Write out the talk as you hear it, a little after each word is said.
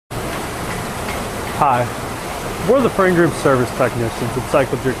Hi, we're the Frain Group service technicians at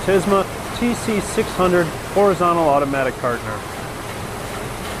cycle your Tisma TC600 horizontal automatic cartoner.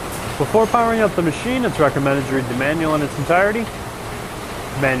 Before powering up the machine, it's recommended to read the manual in its entirety.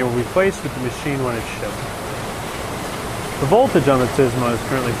 The manual will be placed with the machine when it's shipped. The voltage on the Tisma is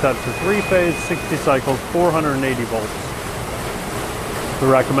currently set for 3-phase, 60 cycles, 480 volts. We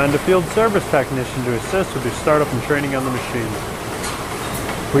recommend a field service technician to assist with your startup and training on the machine.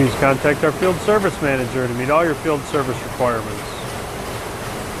 Please contact our field service manager to meet all your field service requirements.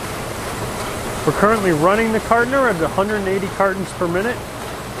 We're currently running the cartoner at 180 cartons per minute.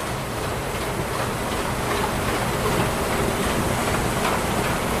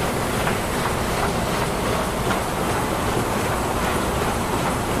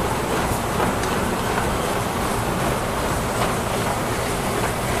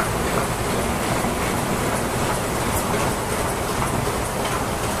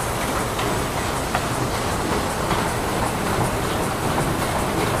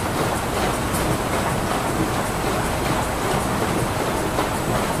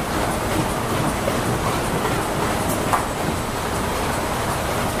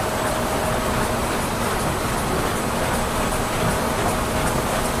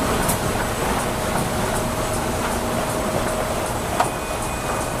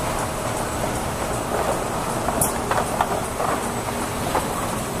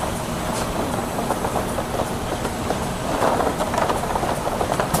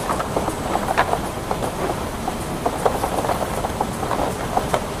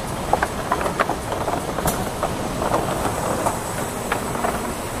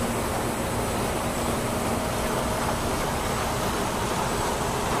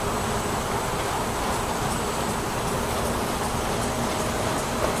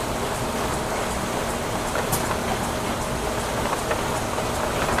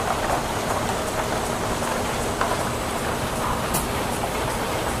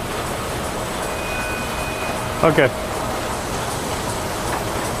 Okay.